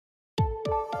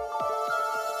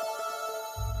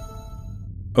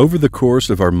Over the course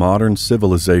of our modern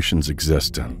civilization's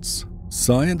existence,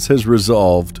 science has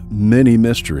resolved many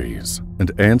mysteries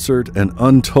and answered an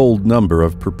untold number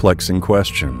of perplexing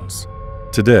questions.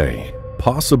 Today,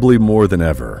 possibly more than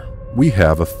ever, we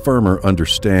have a firmer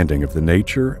understanding of the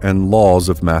nature and laws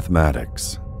of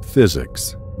mathematics,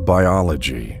 physics,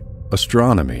 biology,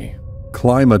 astronomy,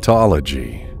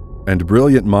 climatology, and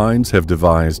brilliant minds have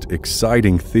devised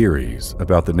exciting theories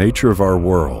about the nature of our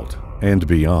world and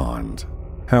beyond.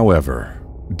 However,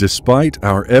 despite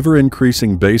our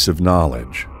ever-increasing base of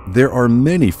knowledge, there are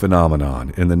many phenomena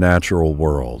in the natural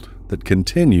world that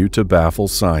continue to baffle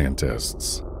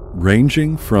scientists,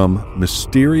 ranging from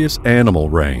mysterious animal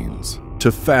rains to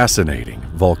fascinating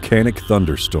volcanic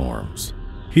thunderstorms.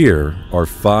 Here are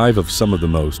 5 of some of the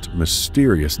most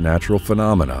mysterious natural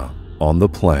phenomena on the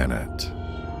planet.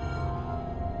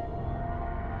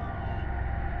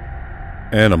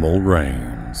 Animal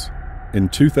rains. In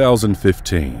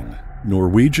 2015,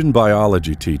 Norwegian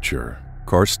biology teacher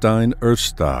Karstein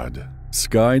Ørstad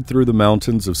skied through the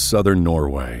mountains of southern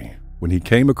Norway when he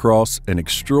came across an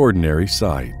extraordinary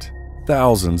sight: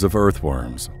 thousands of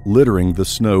earthworms littering the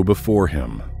snow before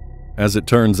him. As it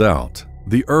turns out,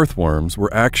 the earthworms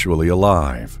were actually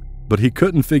alive, but he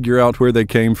couldn't figure out where they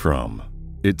came from.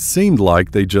 It seemed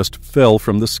like they just fell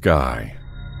from the sky.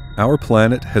 Our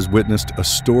planet has witnessed a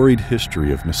storied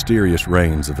history of mysterious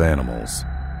rains of animals.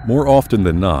 More often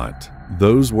than not,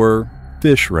 those were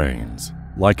fish rains,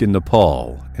 like in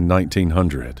Nepal in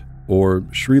 1900 or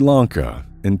Sri Lanka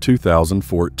in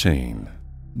 2014.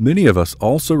 Many of us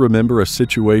also remember a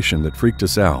situation that freaked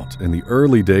us out in the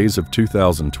early days of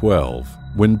 2012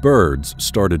 when birds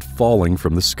started falling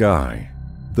from the sky.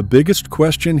 The biggest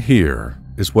question here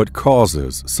is what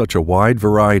causes such a wide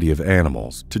variety of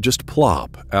animals to just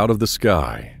plop out of the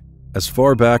sky. As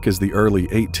far back as the early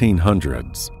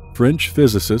 1800s, French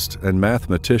physicist and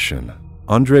mathematician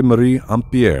André-Marie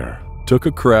Ampère took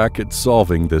a crack at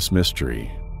solving this mystery.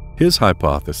 His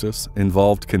hypothesis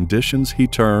involved conditions he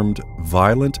termed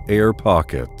violent air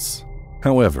pockets.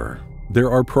 However,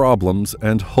 there are problems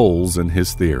and holes in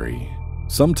his theory.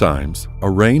 Sometimes,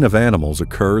 a rain of animals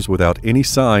occurs without any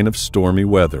sign of stormy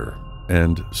weather.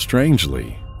 And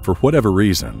strangely, for whatever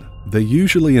reason, they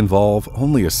usually involve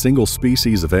only a single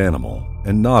species of animal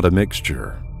and not a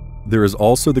mixture. There is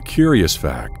also the curious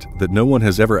fact that no one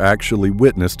has ever actually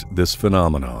witnessed this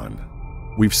phenomenon.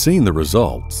 We've seen the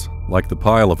results, like the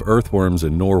pile of earthworms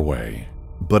in Norway,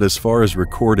 but as far as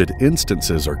recorded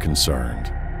instances are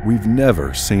concerned, we've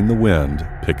never seen the wind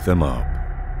pick them up.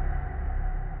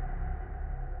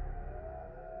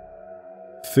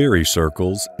 Fairy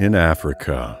circles in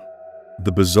Africa.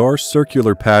 The bizarre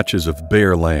circular patches of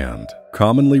bare land,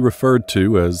 commonly referred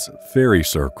to as fairy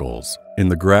circles, in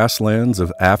the grasslands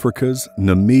of Africa's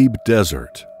Namib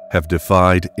Desert, have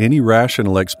defied any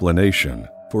rational explanation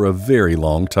for a very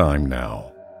long time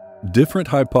now. Different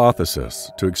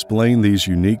hypotheses to explain these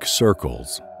unique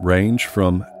circles range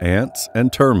from ants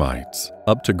and termites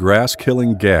up to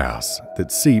grass-killing gas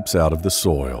that seeps out of the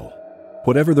soil.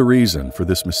 Whatever the reason for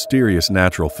this mysterious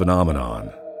natural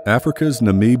phenomenon, Africa's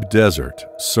Namib Desert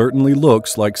certainly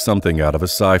looks like something out of a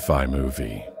sci-fi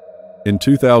movie. In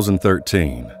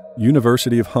 2013,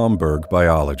 University of Hamburg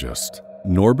biologist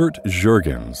Norbert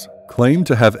Jürgens claimed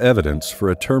to have evidence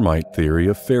for a termite theory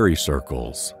of fairy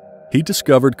circles. He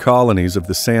discovered colonies of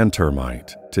the sand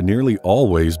termite to nearly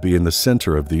always be in the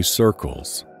center of these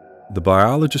circles. The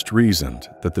biologist reasoned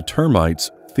that the termites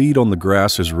feed on the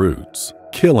grass's roots,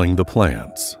 killing the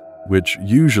plants, which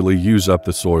usually use up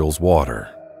the soil's water.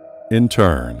 In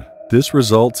turn, this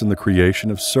results in the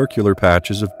creation of circular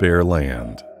patches of bare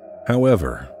land.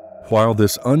 However, while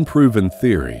this unproven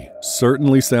theory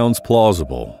certainly sounds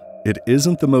plausible, it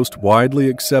isn't the most widely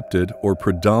accepted or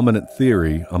predominant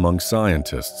theory among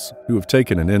scientists who have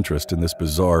taken an interest in this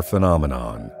bizarre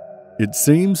phenomenon. It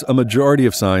seems a majority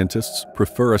of scientists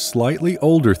prefer a slightly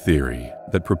older theory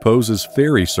that proposes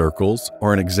fairy circles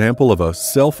are an example of a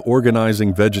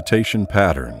self-organizing vegetation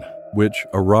pattern, which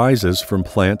arises from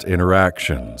plant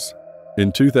interactions.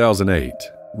 In 2008,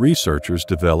 researchers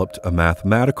developed a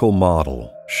mathematical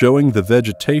model showing the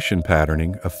vegetation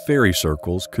patterning of fairy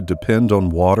circles could depend on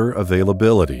water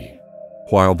availability.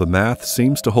 While the math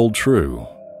seems to hold true,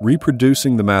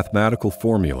 reproducing the mathematical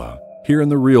formula here in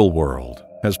the real world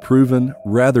has proven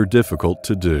rather difficult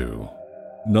to do.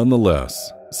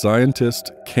 Nonetheless,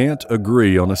 scientists can't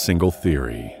agree on a single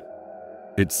theory.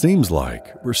 It seems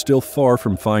like we're still far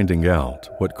from finding out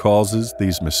what causes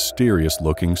these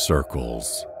mysterious-looking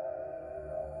circles.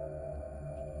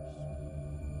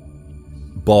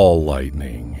 Ball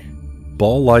lightning.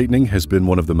 Ball lightning has been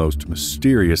one of the most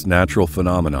mysterious natural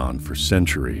phenomenon for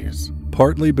centuries,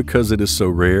 partly because it is so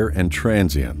rare and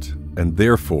transient, and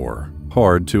therefore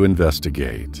hard to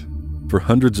investigate. For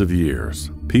hundreds of years,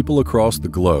 people across the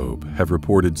globe have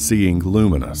reported seeing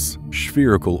luminous,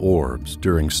 spherical orbs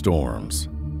during storms.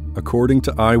 According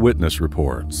to eyewitness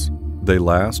reports, they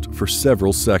last for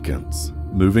several seconds,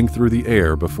 moving through the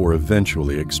air before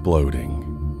eventually exploding.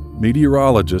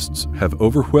 Meteorologists have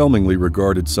overwhelmingly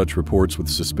regarded such reports with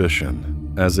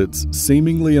suspicion, as it's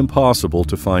seemingly impossible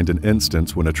to find an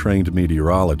instance when a trained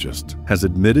meteorologist has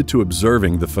admitted to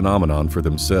observing the phenomenon for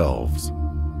themselves.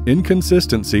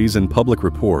 Inconsistencies in public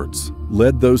reports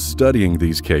led those studying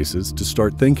these cases to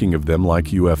start thinking of them like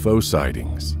UFO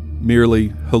sightings, merely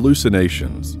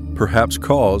hallucinations, perhaps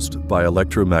caused by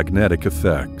electromagnetic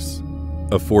effects.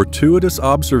 A fortuitous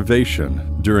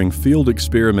observation during field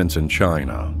experiments in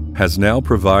China has now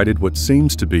provided what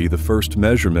seems to be the first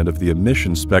measurement of the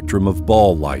emission spectrum of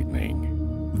ball lightning.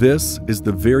 This is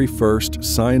the very first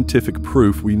scientific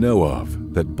proof we know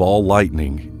of that ball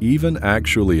lightning even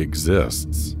actually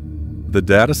exists. The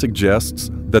data suggests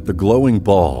that the glowing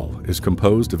ball is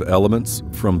composed of elements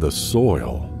from the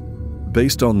soil.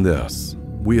 Based on this,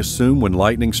 we assume when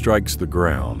lightning strikes the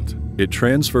ground, it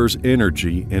transfers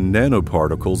energy in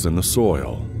nanoparticles in the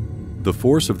soil. The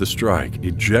force of the strike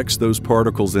ejects those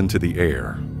particles into the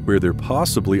air, where they're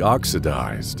possibly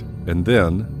oxidized, and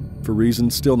then, for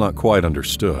reasons still not quite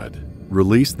understood,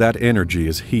 release that energy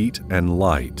as heat and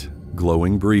light,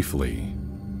 glowing briefly.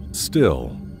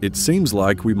 Still, it seems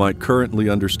like we might currently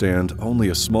understand only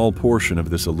a small portion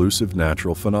of this elusive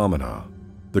natural phenomena.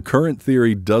 The current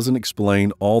theory doesn't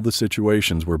explain all the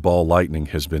situations where ball lightning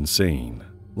has been seen,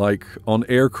 like on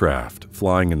aircraft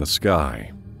flying in the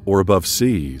sky, or above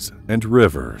seas and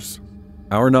rivers.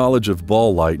 Our knowledge of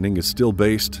ball lightning is still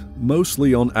based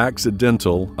mostly on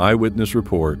accidental eyewitness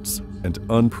reports and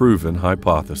unproven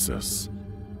hypotheses.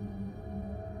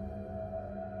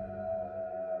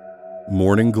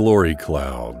 Morning glory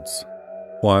clouds.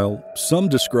 While some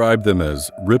describe them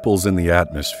as ripples in the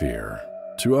atmosphere,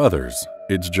 to others,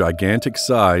 its gigantic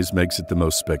size makes it the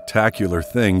most spectacular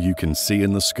thing you can see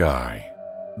in the sky.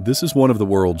 This is one of the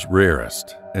world's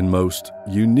rarest and most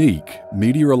unique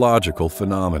meteorological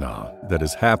phenomena that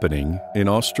is happening in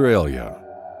Australia.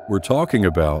 We're talking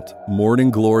about morning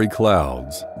glory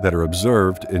clouds that are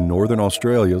observed in northern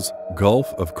Australia's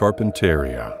Gulf of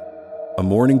Carpentaria. A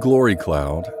morning glory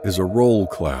cloud is a roll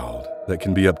cloud that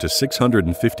can be up to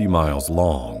 650 miles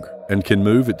long and can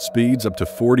move at speeds up to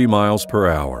 40 miles per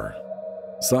hour.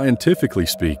 Scientifically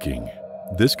speaking,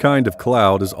 this kind of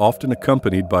cloud is often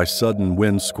accompanied by sudden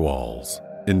wind squalls,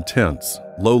 intense,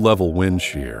 low-level wind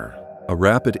shear, a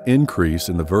rapid increase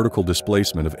in the vertical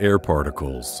displacement of air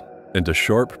particles, and a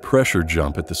sharp pressure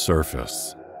jump at the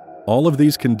surface. All of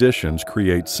these conditions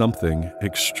create something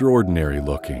extraordinary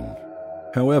looking.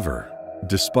 However,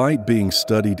 despite being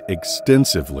studied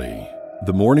extensively,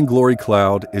 the morning glory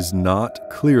cloud is not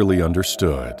clearly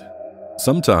understood.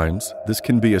 Sometimes this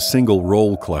can be a single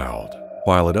roll cloud,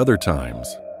 while at other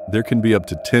times, there can be up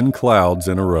to 10 clouds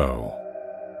in a row.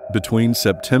 Between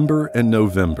September and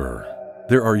November,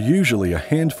 there are usually a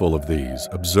handful of these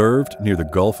observed near the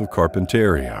Gulf of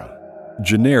Carpentaria.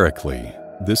 Generically,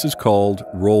 this is called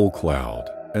roll cloud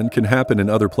and can happen in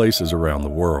other places around the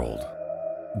world.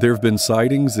 There have been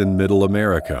sightings in Middle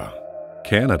America,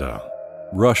 Canada,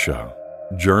 Russia,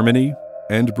 Germany,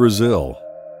 and Brazil.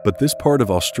 But this part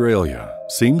of Australia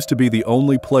seems to be the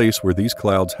only place where these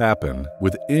clouds happen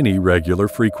with any regular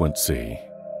frequency.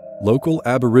 Local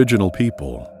Aboriginal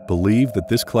people believe that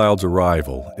this cloud's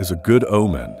arrival is a good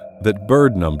omen, that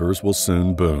bird numbers will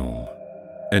soon boom.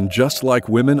 And just like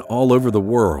women all over the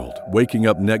world waking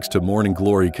up next to morning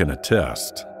glory can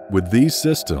attest, with these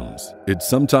systems, it's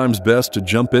sometimes best to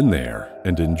jump in there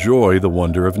and enjoy the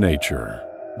wonder of nature.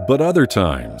 But other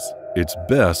times, it's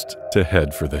best to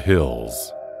head for the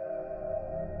hills.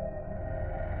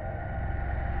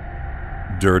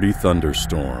 Dirty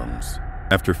thunderstorms.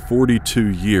 After 42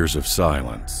 years of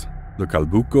silence, the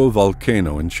Calbuco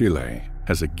volcano in Chile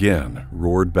has again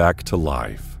roared back to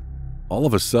life. All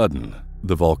of a sudden,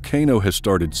 the volcano has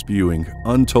started spewing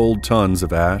untold tons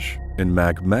of ash and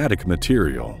magmatic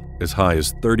material as high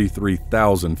as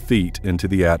 33,000 feet into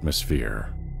the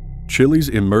atmosphere. Chile's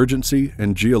emergency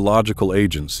and geological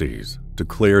agencies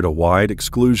declared a wide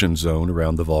exclusion zone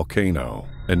around the volcano,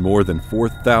 and more than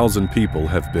 4,000 people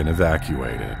have been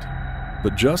evacuated.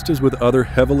 But just as with other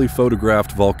heavily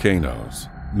photographed volcanoes,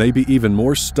 maybe even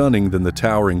more stunning than the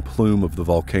towering plume of the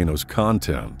volcano's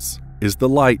contents is the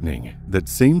lightning that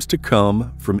seems to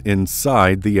come from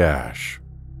inside the ash.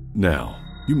 Now,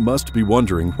 You must be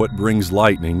wondering what brings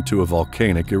lightning to a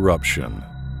volcanic eruption.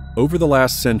 Over the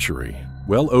last century,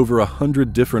 well over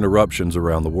 100 different eruptions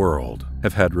around the world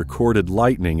have had recorded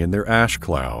lightning in their ash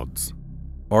clouds.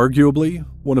 Arguably,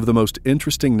 one of the most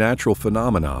interesting natural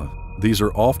phenomena, these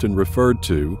are often referred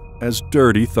to as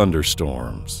dirty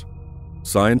thunderstorms.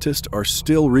 Scientists are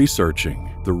still researching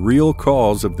the real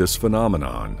cause of this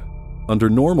phenomenon. Under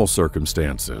normal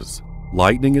circumstances,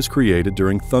 lightning is created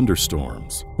during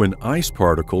thunderstorms when ice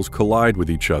particles collide with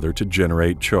each other to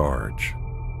generate charge.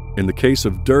 In the case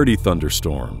of dirty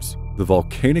thunderstorms, the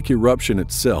volcanic eruption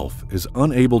itself is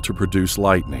unable to produce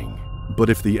lightning. But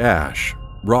if the ash,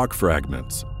 rock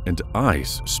fragments, and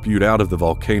ice spewed out of the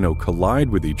volcano collide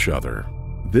with each other,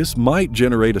 this might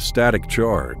generate a static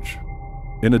charge.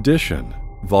 In addition,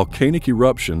 volcanic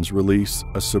eruptions release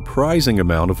a surprising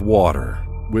amount of water,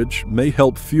 which may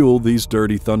help fuel these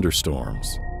dirty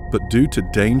thunderstorms. But due to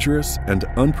dangerous and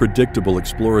unpredictable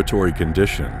exploratory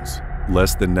conditions,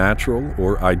 less than natural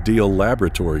or ideal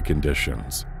laboratory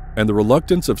conditions, and the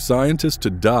reluctance of scientists to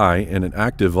die in an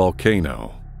active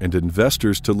volcano, and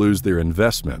investors to lose their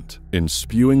investment in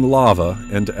spewing lava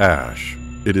and ash,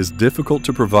 it is difficult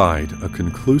to provide a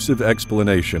conclusive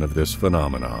explanation of this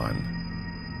phenomenon.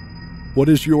 What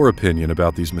is your opinion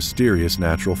about these mysterious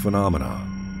natural phenomena?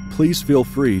 Please feel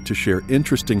free to share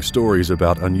interesting stories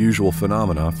about unusual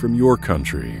phenomena from your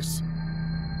countries.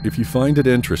 If you find it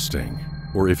interesting,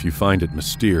 or if you find it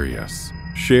mysterious,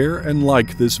 share and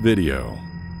like this video.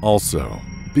 Also,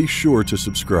 be sure to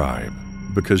subscribe,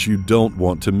 because you don't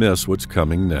want to miss what's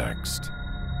coming next.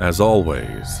 As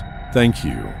always, thank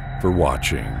you for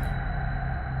watching.